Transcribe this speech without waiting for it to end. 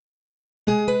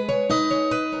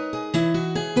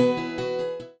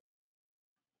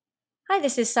Hi,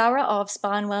 this is Sarah of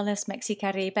Spa and Wellness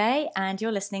Mexicaribe, and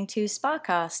you're listening to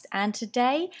Sparcast. And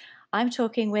today I'm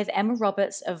talking with Emma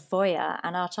Roberts of Voya,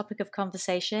 and our topic of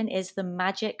conversation is the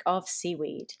magic of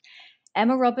seaweed.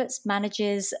 Emma Roberts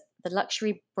manages the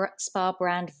luxury spa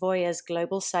brand Voya's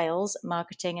global sales,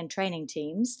 marketing, and training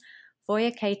teams.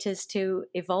 Voya caters to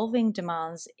evolving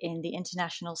demands in the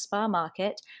international spa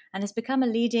market and has become a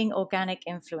leading organic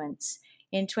influence.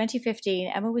 In 2015,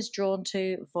 Emma was drawn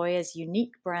to Voya's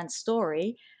unique brand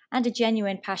story and a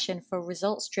genuine passion for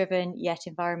results driven yet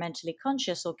environmentally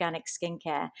conscious organic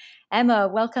skincare. Emma,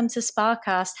 welcome to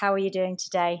Sparcast. How are you doing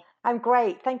today? I'm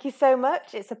great. Thank you so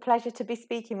much. It's a pleasure to be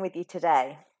speaking with you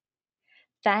today.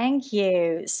 Thank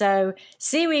you. So,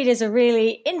 seaweed is a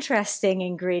really interesting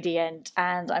ingredient,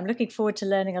 and I'm looking forward to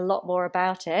learning a lot more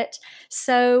about it.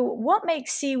 So, what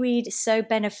makes seaweed so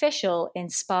beneficial in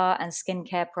spa and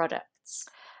skincare products?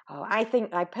 Oh,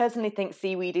 I personally think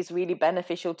seaweed is really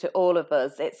beneficial to all of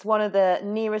us. It's one of the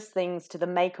nearest things to the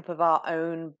makeup of our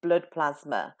own blood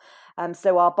plasma.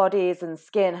 So our bodies and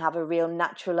skin have a real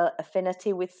natural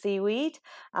affinity with seaweed,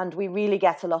 and we really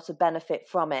get a lot of benefit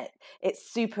from it. It's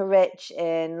super rich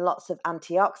in lots of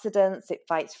antioxidants. It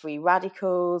fights free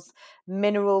radicals,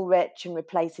 mineral rich, and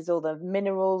replaces all the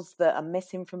minerals that are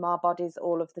missing from our bodies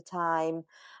all of the time.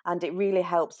 And it really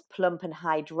helps plump and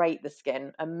hydrate the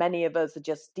skin. And many of us are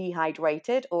just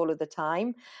dehydrated all of the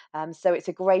time. So it's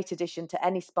a great addition to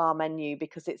any spa menu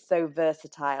because it's so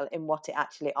versatile in what it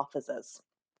actually offers us.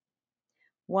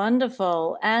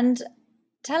 Wonderful. And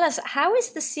tell us, how is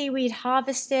the seaweed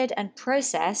harvested and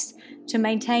processed to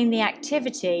maintain the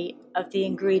activity of the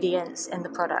ingredients in the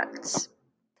products?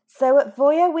 So at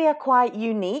Voya, we are quite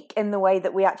unique in the way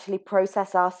that we actually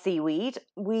process our seaweed.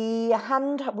 We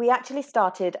actually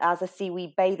started as a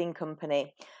seaweed bathing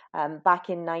company back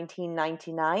in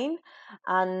 1999,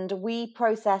 and we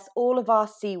process all of our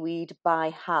seaweed by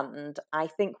hand. I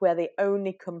think we're the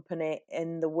only company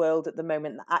in the world at the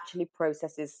moment that actually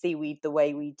processes seaweed the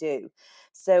way we do.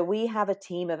 So we have a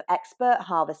team of expert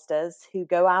harvesters who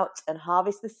go out and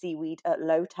harvest the seaweed at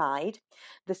low tide.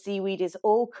 The seaweed is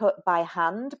all cut by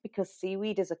hand because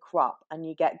seaweed is a crop and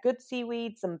you get good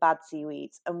seaweeds and bad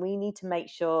seaweeds. And we need to make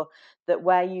sure that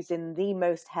we're using the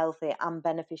most healthy and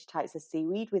beneficial types of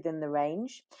seaweed within the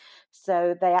range.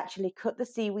 So they actually cut the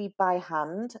seaweed by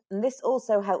hand. And this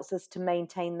also helps us to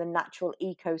maintain the natural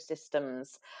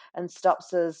ecosystems and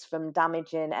stops us from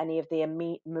damaging any of the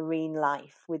marine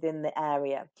life within the area.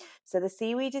 So the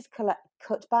seaweed is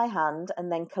cut by hand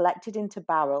and then collected into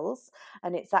barrels,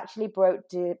 and it's actually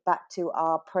brought back to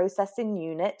our processing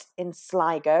unit in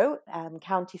Sligo,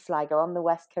 County Sligo on the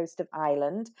west coast of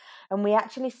Ireland. And we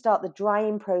actually start the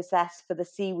drying process for the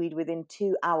seaweed within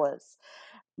 2 hours.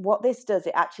 What this does,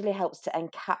 it actually helps to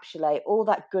encapsulate all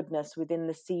that goodness within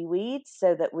the seaweed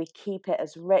so that we keep it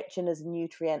as rich and as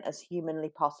nutrient as humanly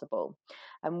possible.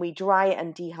 And we dry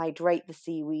and dehydrate the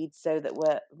seaweed so that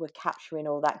we're capturing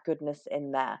all that goodness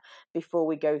in there before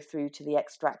we go through to the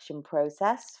extraction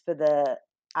process for the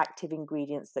active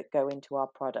ingredients that go into our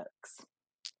products.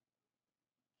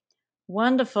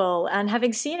 Wonderful. And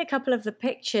having seen a couple of the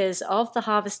pictures of the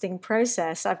harvesting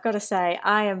process, I've got to say,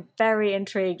 I am very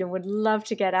intrigued and would love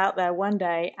to get out there one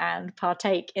day and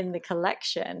partake in the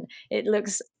collection. It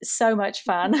looks so much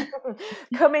fun.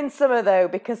 Come in summer though,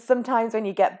 because sometimes when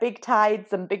you get big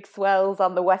tides and big swells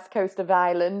on the west coast of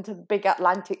Ireland, big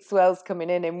Atlantic swells coming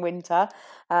in winter,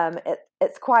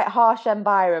 it's quite a harsh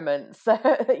environment. So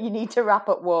you need to wrap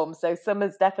up warm. So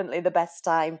summer's definitely the best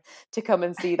time to come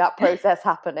and see that process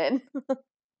happening.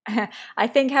 I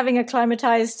think having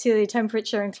acclimatized to the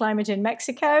temperature and climate in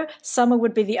Mexico, summer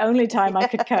would be the only time I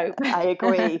could cope. I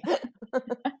agree.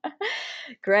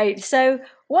 Great. So,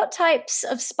 what types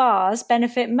of spas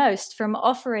benefit most from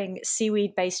offering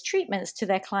seaweed based treatments to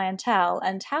their clientele,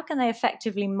 and how can they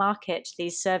effectively market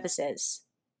these services?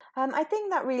 I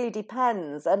think that really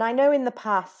depends. And I know in the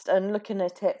past, and looking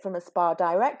at it from a spa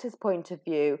director's point of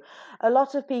view, a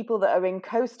lot of people that are in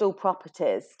coastal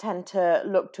properties tend to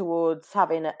look towards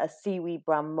having a seaweed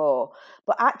brand more.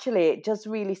 But actually, it does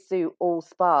really suit all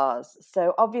spas.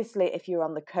 So obviously, if you're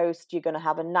on the coast, you're going to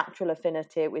have a natural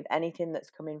affinity with anything that's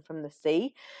coming from the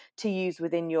sea to use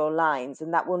within your lines,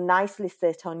 and that will nicely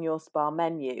sit on your spa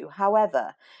menu.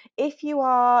 However, if you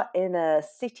are in a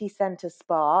city centre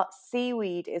spa,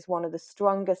 seaweed is is one of the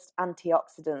strongest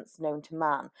antioxidants known to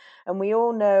man. And we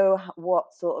all know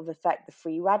what sort of effect the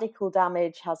free radical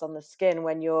damage has on the skin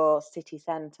when you're city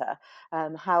centre,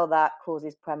 how that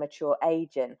causes premature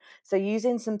aging. So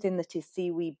using something that is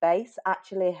seaweed based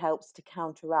actually helps to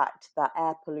counteract that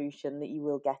air pollution that you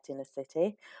will get in a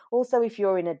city. Also, if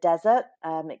you're in a desert,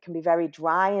 it can be very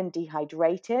dry and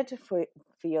dehydrated for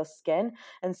your skin,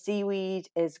 and seaweed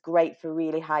is great for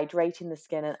really hydrating the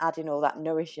skin and adding all that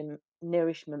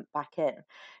nourishment back in.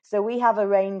 So we have a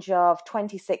range of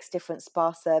 26 different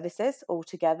spa services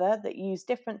altogether that use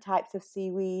different types of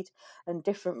seaweed and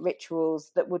different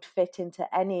rituals that would fit into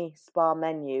any spa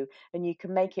menu, and you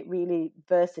can make it really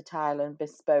versatile and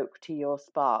bespoke to your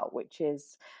spa, which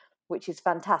is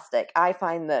fantastic. I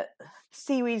find that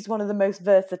seaweed is one of the most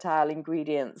versatile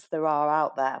ingredients there are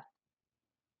out there.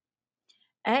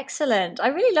 Excellent. I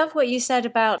really love what you said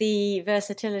about the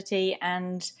versatility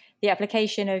and the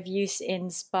application of use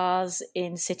in spas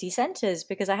in city centres,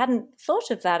 because I hadn't thought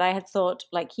of that. I had thought,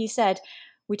 like you said,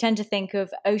 we tend to think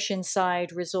of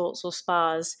oceanside resorts or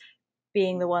spas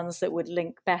being the ones that would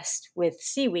link best with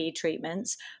seaweed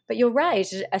treatments. But you're right,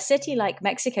 a city like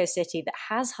Mexico City that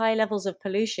has high levels of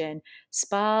pollution,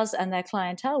 spas and their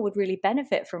clientele would really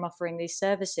benefit from offering these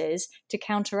services to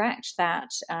counteract that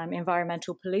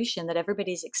environmental pollution that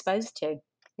everybody's exposed to.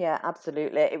 Yeah,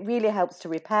 absolutely. It really helps to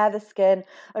repair the skin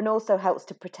and also helps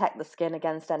to protect the skin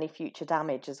against any future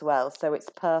damage as well. So it's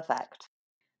perfect.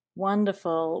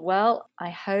 Wonderful. Well,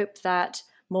 I hope that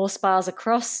more spas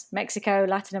across Mexico,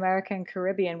 Latin America, and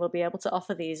Caribbean will be able to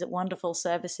offer these wonderful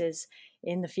services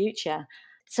in the future.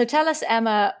 So tell us,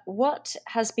 Emma, what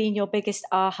has been your biggest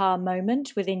aha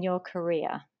moment within your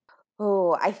career?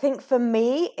 Oh, I think for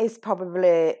me is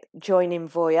probably joining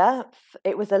Voya.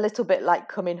 It was a little bit like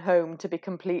coming home, to be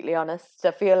completely honest.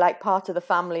 I feel like part of the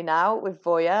family now with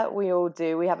Voya. We all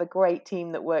do. We have a great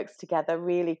team that works together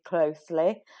really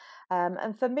closely.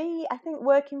 And for me, I think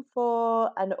working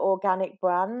for an organic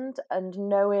brand and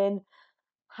knowing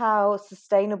how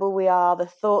sustainable we are, the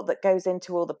thought that goes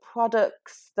into all the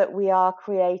products that we are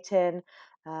creating.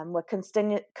 We're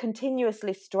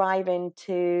continuously striving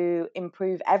to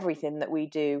improve everything that we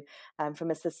do,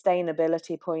 from a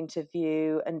sustainability point of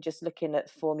view, and just looking at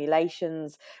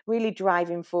formulations, really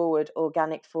driving forward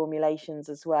organic formulations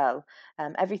as well.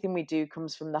 Everything we do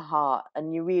comes from the heart,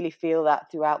 and you really feel that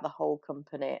throughout the whole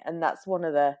company. And that's one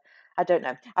of the I don't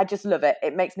know. I just love it.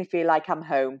 It makes me feel like I'm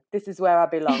home. This is where I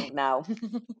belong now.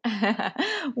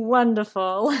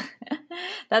 Wonderful.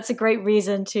 That's a great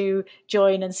reason to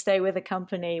join and stay with a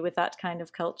company with that kind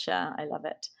of culture. I love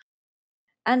it.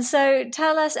 And so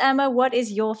tell us, Emma, what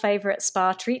is your favorite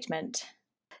spa treatment?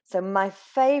 So my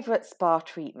favorite spa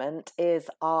treatment is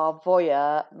our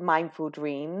Voya Mindful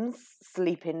Dreams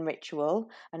sleeping ritual.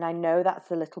 And I know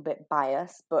that's a little bit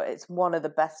biased, but it's one of the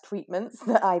best treatments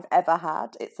that I've ever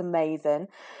had. It's amazing.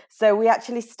 So we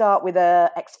actually start with a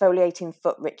exfoliating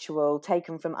foot ritual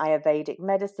taken from Ayurvedic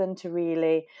medicine to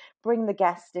really bring the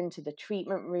guest into the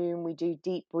treatment room. We do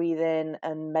deep breathing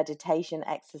and meditation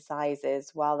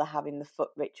exercises while they're having the foot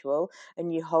ritual,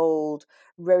 and you hold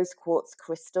rose quartz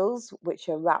crystals, which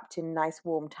are wrapped in nice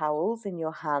warm towels in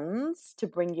your hands to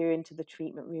bring you into the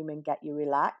treatment room and get you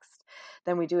relaxed.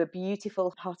 Then we do a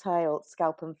beautiful hot oil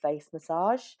scalp and face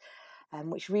massage,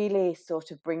 which really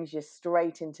sort of brings you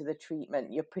straight into the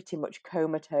treatment. You're pretty much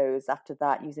comatose after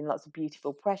that, using lots of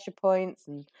beautiful pressure points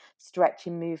and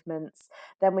stretching movements.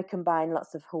 Then we combine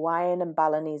lots of Hawaiian and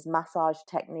Balinese massage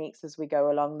techniques as we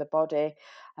go along the body.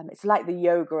 It's like the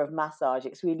yoga of massage.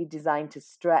 It's really designed to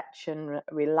stretch and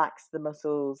relax the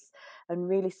muscles and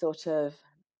really sort of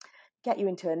get you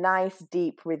into a nice,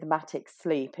 deep, rhythmic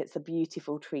sleep. It's a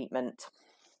beautiful treatment.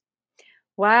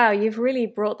 Wow, you've really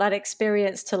brought that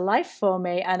experience to life for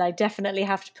me, and I definitely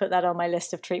have to put that on my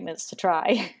list of treatments to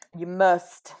try. You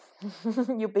must.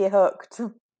 You'll be hooked.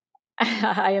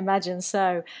 I imagine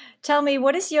so. Tell me,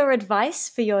 what is your advice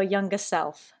for your younger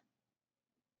self?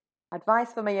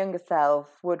 Advice for my younger self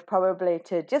would probably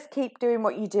to just keep doing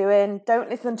what you're doing. Don't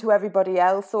listen to everybody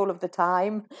else all of the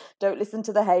time. Don't listen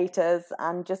to the haters,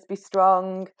 and just be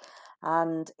strong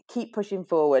and keep pushing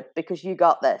forward because you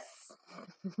got this.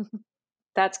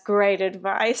 That's great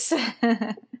advice.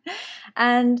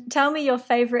 And tell me your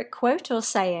favorite quote or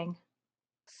saying.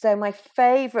 So my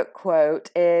favorite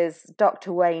quote is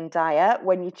Dr. Wayne Dyer: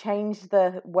 when you change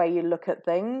the way you look at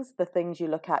things, the things you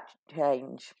look at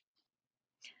change.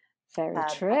 Very I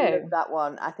love true. that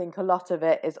one. I think a lot of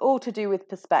it is all to do with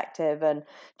perspective, and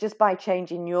just by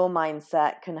changing your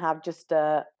mindset can have just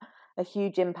a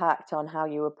huge impact on how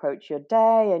you approach your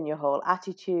day and your whole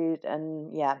attitude.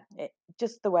 And yeah,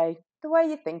 just the way the way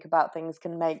you think about things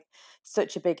can make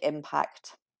such a big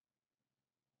impact.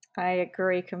 I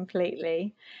agree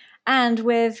completely. And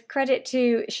with credit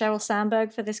to Sheryl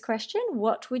Sandberg for this question,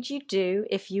 what would you do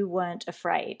if you weren't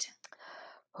afraid?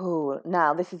 Oh,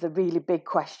 now this is a really big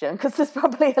question because there's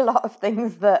probably a lot of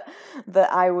things that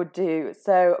I would do.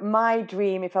 So my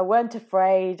dream, if I weren't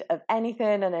afraid of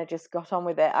anything and I just got on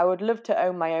with it, I would love to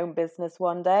own my own business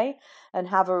one day and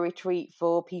have a retreat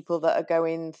for people that are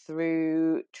going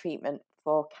through treatment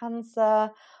for cancer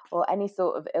or any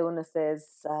sort of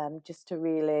illnesses, just to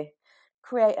really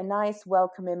create a nice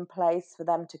welcoming place for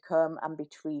them to come and be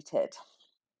treated.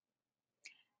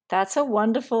 That's a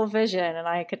wonderful vision, and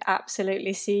I could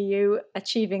absolutely see you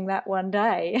achieving that one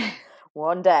day.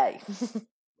 One day.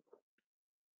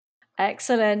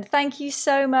 Excellent. Thank you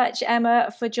so much, Emma,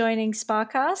 for joining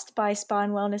Sparcast by Spa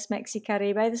and Wellness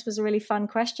Mexicaribe. This was a really fun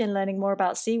question, learning more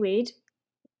about seaweed.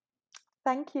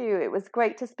 Thank you. It was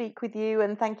great to speak with you,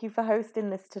 and thank you for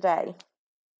hosting this today.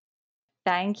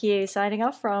 Thank you. Signing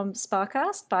off from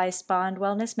Sparcast by Spa and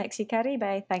Wellness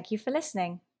Mexicaribe. Thank you for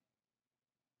listening.